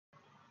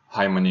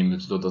Hi, my name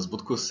is Dodas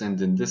Butkus,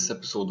 and in this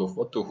episode of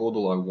What to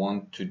Hodl, I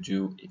want to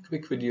do a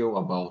quick video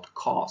about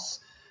COSS.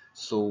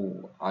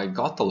 So I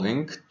got a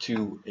link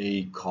to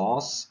a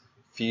COSS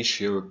fee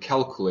share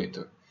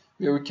calculator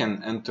where you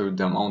can enter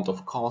the amount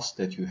of COSS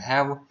that you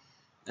have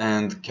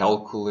and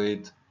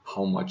calculate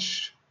how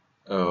much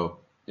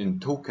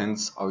in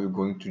tokens are you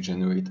going to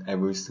generate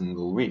every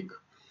single week.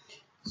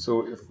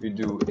 So if we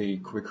do a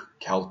quick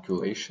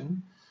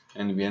calculation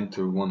and we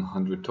enter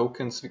 100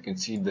 tokens, we can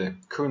see the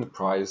current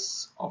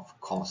price of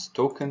COSS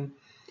token,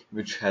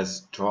 which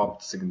has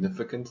dropped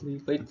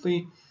significantly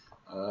lately.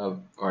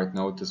 Right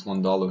now it is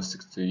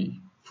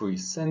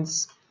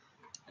 $1.63,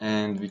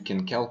 and we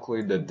can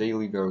calculate that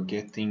daily we are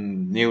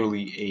getting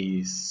nearly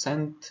a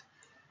cent,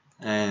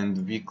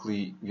 and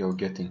weekly we are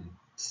getting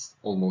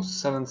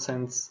almost 7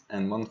 cents,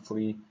 and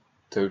monthly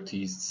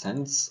 30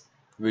 cents,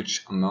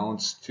 which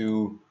amounts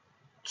to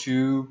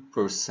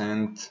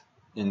 2%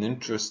 in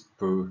interest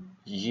per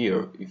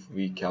year if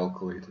we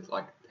calculate it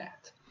like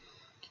that,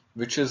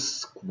 which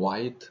is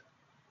quite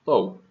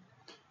low.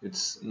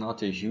 It's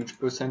not a huge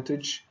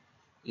percentage.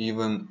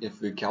 Even if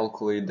we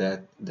calculate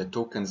that the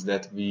tokens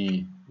that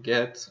we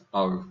get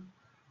are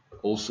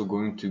also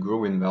going to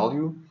grow in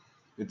value,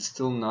 it's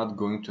still not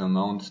going to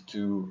amount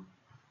to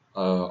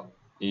a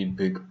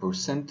big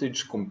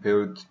percentage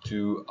compared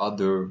to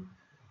other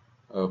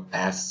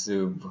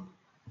passive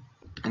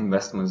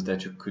investments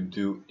that you could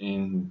do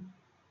in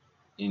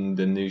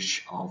the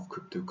niche of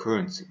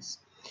cryptocurrencies.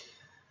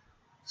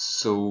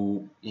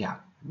 So yeah,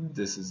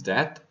 this is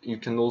that. You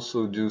can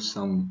also do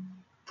some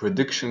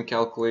prediction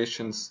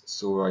calculations.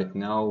 So right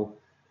now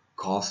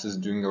COSS is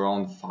doing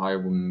around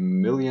 5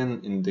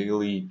 million in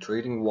daily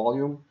trading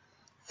volume,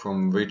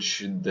 from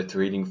which the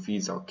trading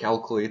fees are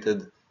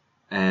calculated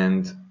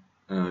and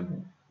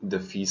the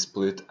fee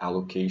split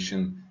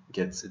allocation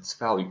gets its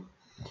value.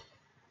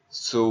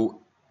 So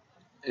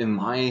in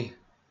my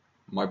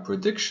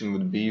prediction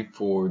would be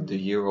for the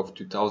year of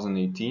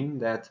 2018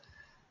 that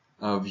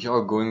we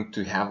are going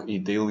to have a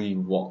daily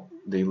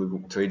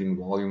trading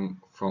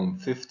volume from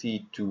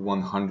 50 to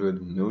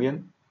 100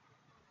 million.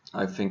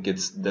 I think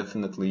it's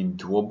definitely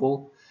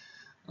doable.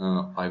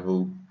 I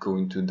will go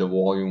into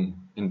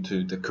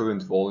the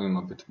current volume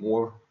a bit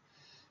more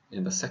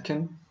in a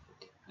second.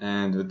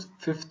 And with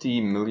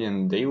 50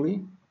 million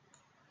daily,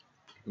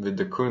 with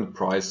the current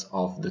price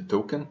of the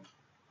token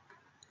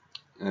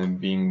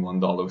being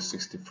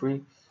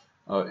 $1.63,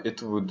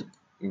 it would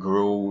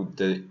grow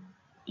the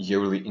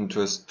yearly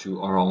interest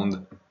to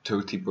around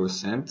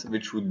 30%,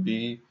 which would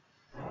be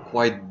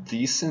quite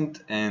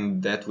decent,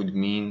 and that would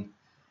mean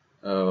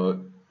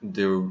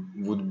there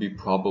would be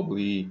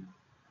probably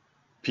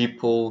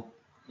people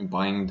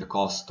buying the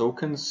COSS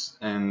tokens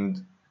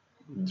and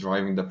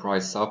driving the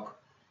price up,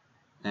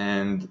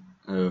 and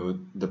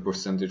the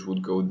percentage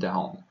would go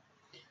down.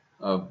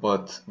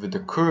 But with the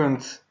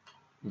current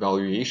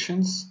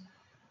valuations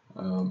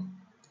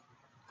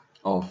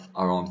of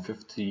around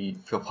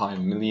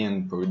 55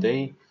 million per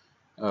day,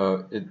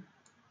 the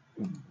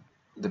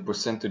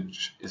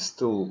percentage is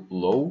still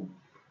low,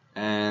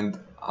 and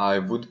I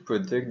would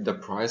predict the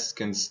price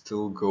can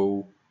still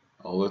go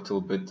a little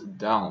bit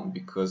down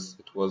because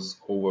it was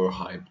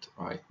overhyped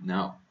right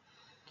now.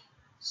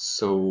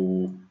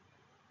 So,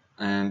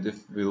 and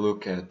if we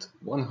look at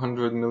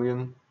 100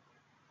 million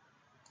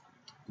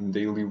in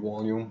daily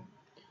volume,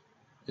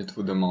 it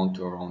would amount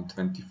to around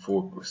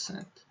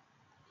 24%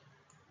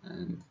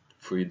 and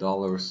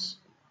 $3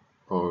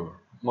 per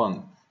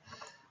month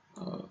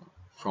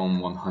from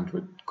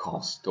 100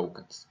 COSS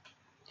tokens.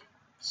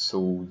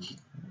 So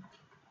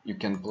you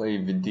can play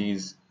with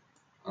these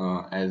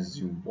as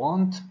you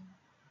want.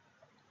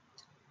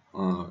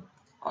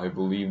 I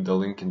will leave the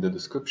link in the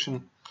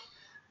description.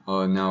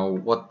 Now,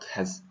 what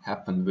has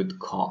happened with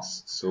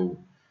COSS? So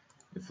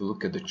if you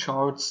look at the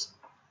charts,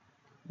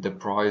 the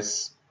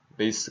price,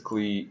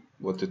 basically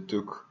what it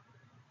took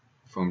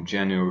from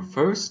January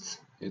 1st,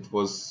 it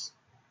was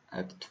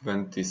at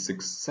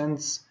 26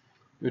 cents,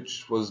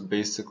 which was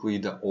basically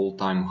the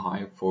all-time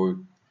high for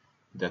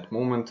that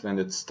moment when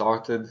it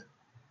started.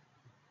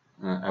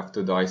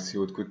 After the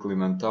ICO, it quickly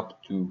went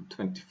up to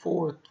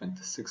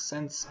 26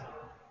 cents,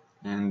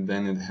 and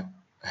then it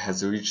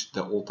has reached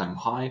the all-time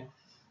high,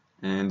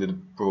 and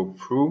it broke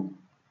through,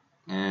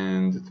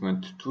 and it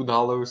went to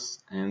 $2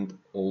 and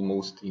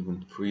almost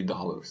even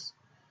 $3.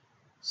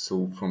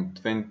 So from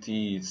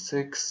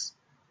 26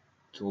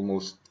 to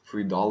almost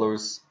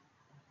 $3,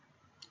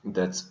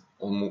 that's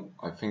almost,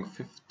 I think,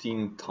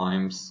 15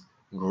 times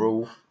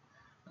growth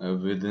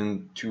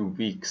within 2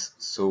 weeks.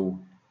 So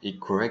a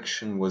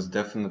correction was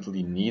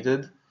definitely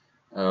needed.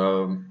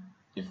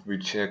 If we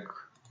check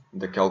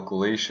the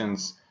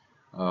calculations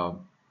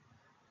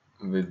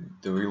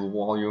with the real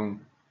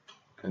volume,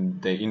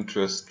 and the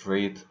interest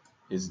rate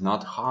is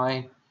not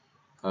high,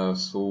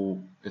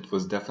 so it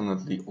was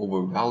definitely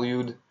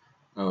overvalued.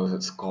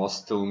 COSS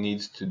still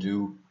needs to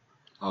do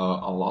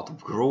a lot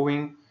of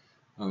growing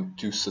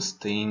to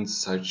sustain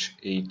such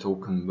a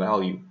token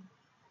value.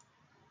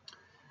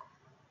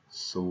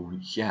 So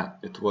yeah,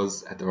 it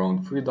was at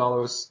around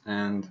 $3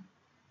 and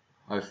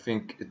I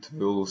think it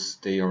will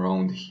stay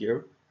around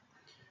here.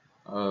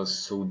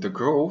 So the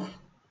growth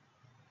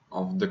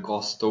of the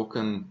COSS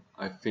token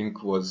I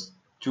think was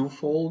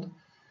twofold.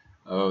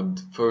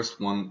 The first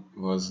one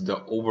was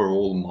the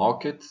overall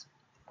market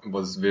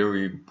was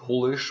very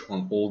bullish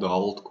on all the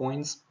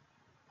altcoins,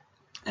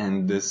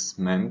 and this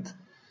meant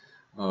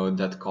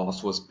that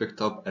COSS was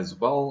picked up as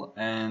well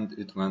and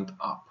it went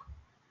up.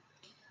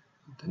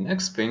 The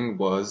next thing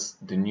was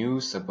the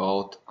news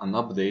about an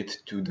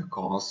update to the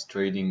COSS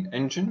trading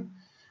engine,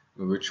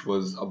 which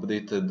was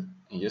updated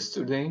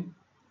yesterday,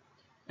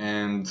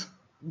 and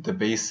the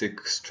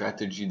basic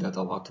strategy that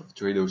a lot of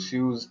traders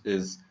use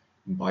is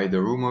buy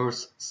the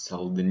rumors,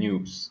 sell the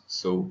news.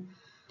 So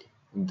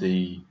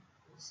they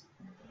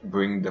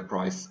bring the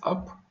price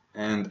up,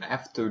 and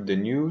after the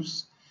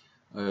news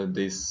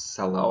they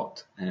sell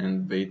out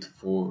and wait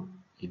for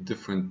a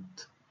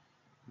different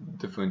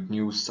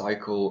news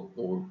cycle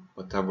or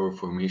whatever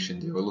formation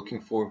they are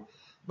looking for.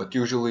 But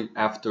usually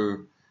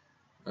after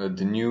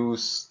the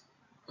news,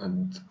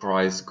 the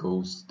price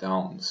goes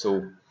down.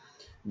 So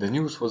the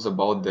news was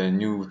about the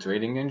new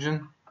trading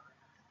engine.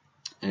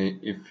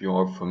 If you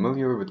are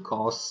familiar with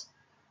COSS,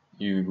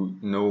 you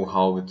know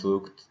how it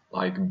looked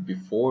like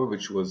before,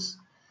 which was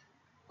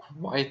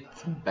quite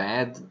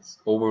bad,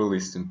 overly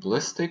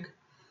simplistic.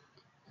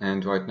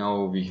 And right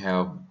now we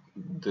have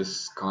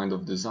this kind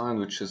of design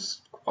which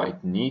is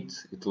quite neat.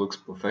 It looks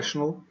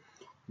professional,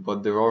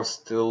 but there are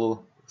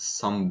still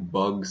some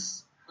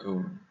bugs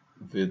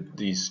with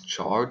these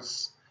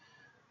charts.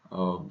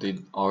 They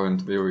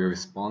aren't very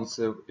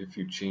responsive. If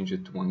you change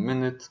it to 1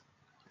 minute,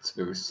 it's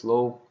very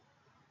slow.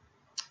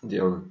 They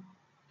are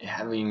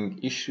having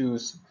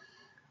issues,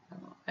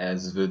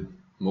 as with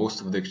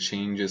most of the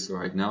exchanges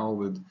right now,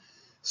 with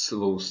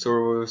slow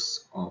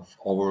servers, of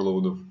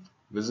overload of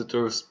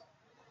visitors,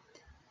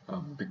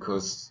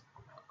 because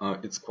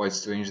it's quite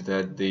strange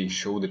that they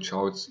show the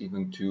charts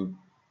even to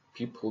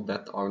people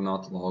that are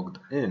not logged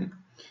in.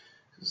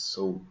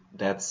 So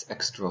that's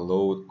extra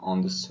load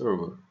on the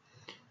server.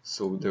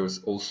 So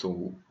there's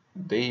also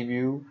day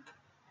view,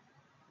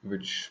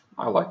 which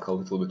I like a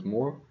little bit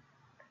more.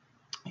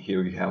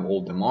 Here you have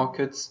all the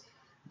markets.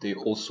 They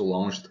also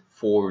launched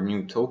 4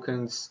 new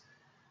tokens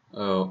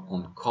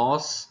on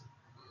COSS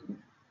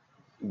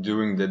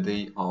during the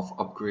day of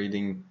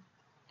upgrading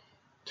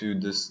to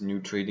this new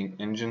trading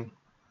engine.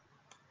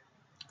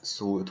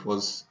 So it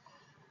was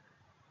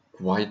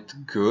quite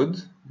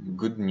good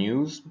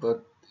news,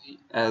 but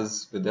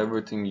as with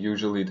everything,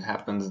 usually it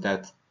happens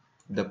that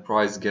the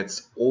price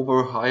gets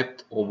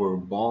overhyped,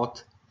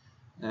 overbought,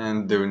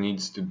 and there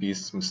needs to be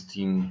some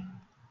steam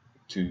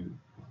to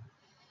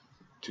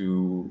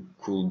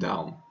cool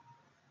down.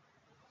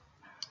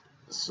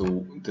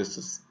 So this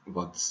is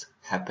what's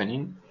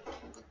happening.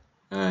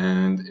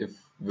 And if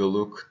we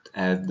look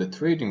at the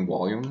trading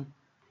volume,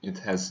 it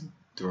has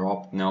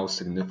dropped now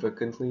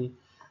significantly.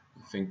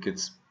 I think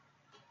it's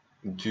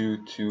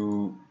due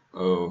to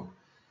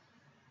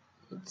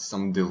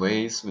some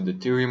delays with the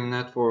Ethereum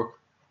network.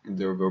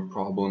 There were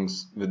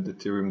problems with the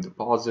Ethereum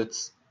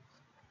deposits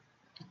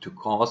to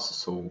COSS,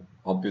 so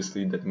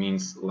obviously that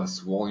means less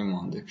volume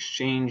on the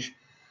exchange.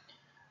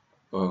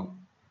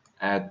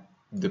 At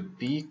the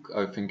peak,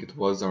 I think it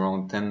was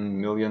around 10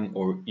 million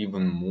or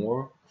even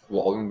more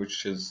volume,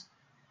 which is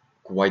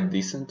quite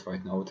decent.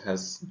 Right now it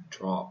has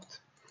dropped.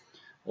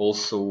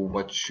 Also,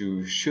 what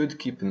you should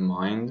keep in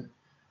mind,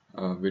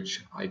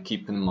 which I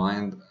keep in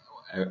mind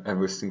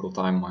every single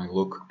time I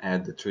look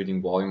at the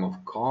trading volume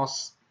of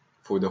COSS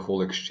for the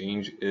whole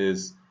exchange,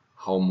 is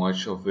how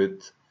much of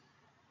it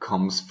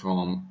comes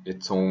from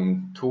its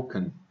own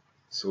token.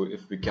 So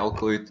if we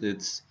calculate,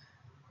 it's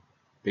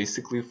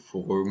basically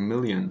 4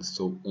 million,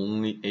 so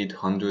only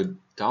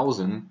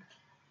 800,000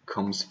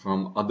 comes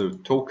from other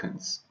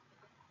tokens.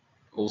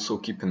 Also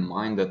keep in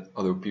mind that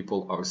other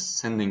people are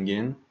sending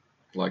in,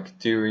 like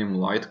Ethereum,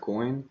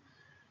 Litecoin,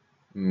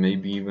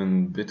 maybe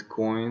even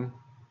Bitcoin,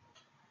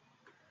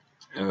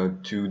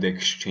 to the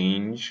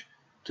exchange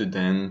to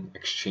then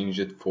exchange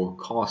it for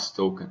COSS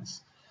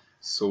tokens.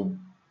 So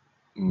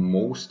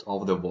most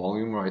of the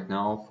volume right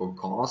now for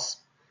COSS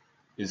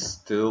is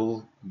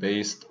still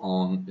based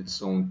on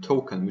its own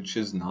token, which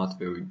is not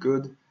very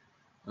good,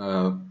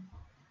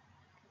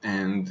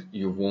 and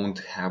you won't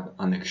have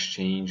an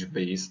exchange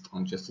based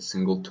on just a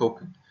single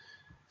token.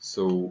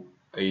 So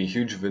a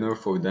huge winner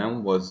for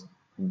them was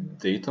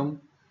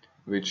Datum,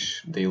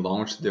 which they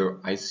launched their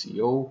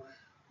ICO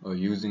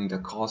using the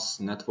COSS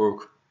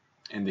network,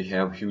 and they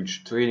have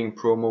huge trading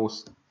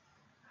promos.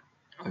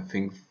 I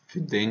think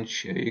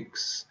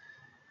Fidentia,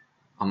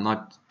 I'm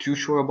not too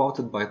sure about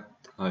it, but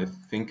I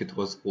think it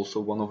was also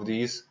one of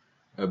these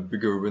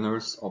bigger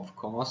winners of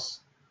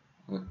COSS.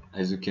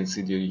 As you can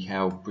see, they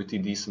have pretty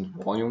decent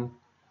volume.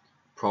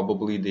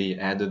 Probably they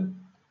added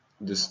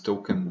this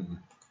token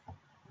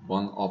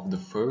one of the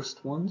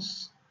first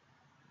ones.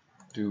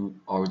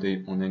 Are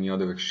they on any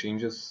other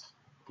exchanges?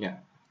 Yeah.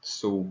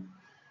 So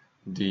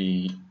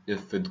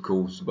if it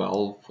goes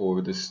well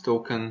for this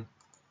token,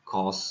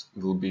 COSS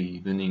will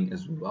be winning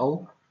as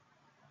well.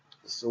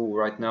 So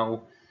right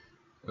now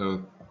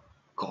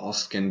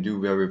COSS can do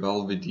very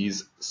well with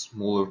these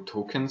smaller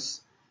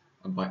tokens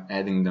by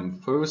adding them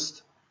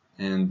first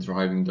and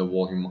driving the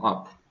volume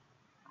up.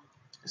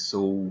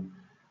 So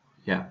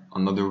yeah,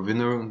 another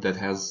winner that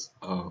has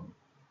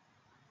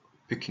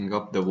picking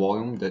up the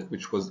volume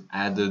which was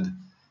added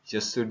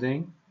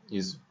yesterday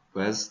is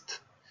West,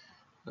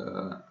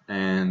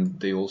 and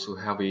they also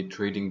have a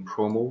trading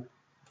promo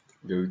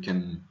where you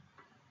can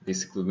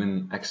basically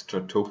win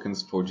extra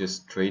tokens for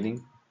just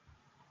trading.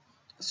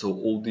 So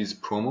all these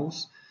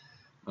promos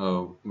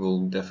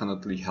will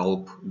definitely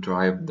help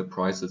drive the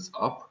prices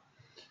up.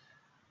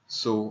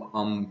 So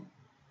I'm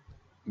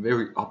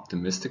very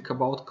optimistic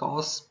about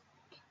COSS.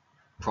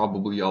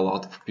 Probably a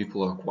lot of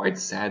people are quite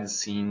sad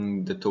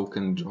seeing the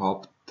token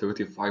drop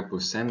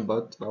 35%,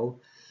 but well,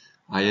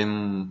 I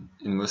am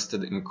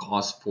invested in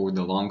COSS for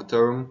the long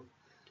term.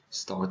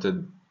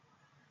 Started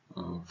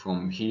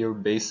from here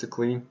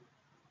basically,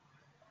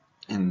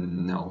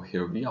 and now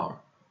here we are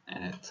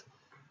at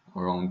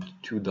around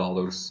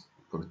 $2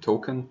 per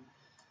token.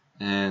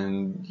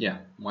 And yeah,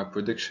 my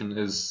prediction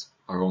is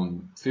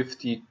around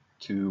 50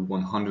 to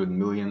 100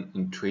 million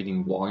in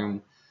trading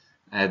volume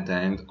at the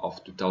end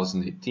of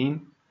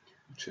 2018,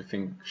 which I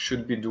think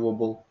should be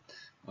doable.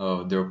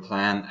 Their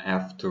plan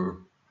after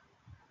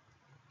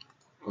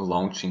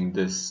launching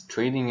this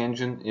trading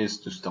engine is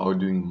to start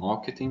doing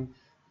marketing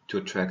to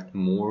attract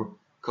more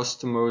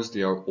customers.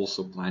 They are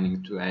also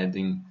planning to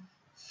adding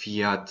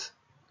fiat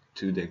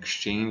to the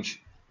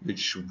exchange,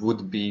 which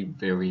would be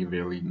very,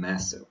 very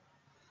massive.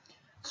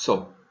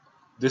 So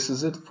this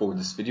is it for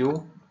this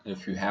video.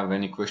 If you have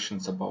any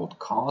questions about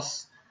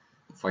COSS,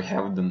 if I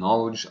have the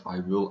knowledge, I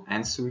will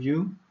answer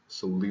you.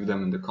 So leave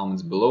them in the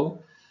comments below.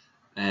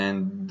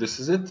 And this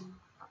is it.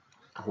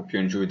 I hope you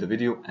enjoyed the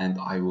video, and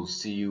I will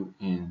see you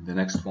in the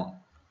next one.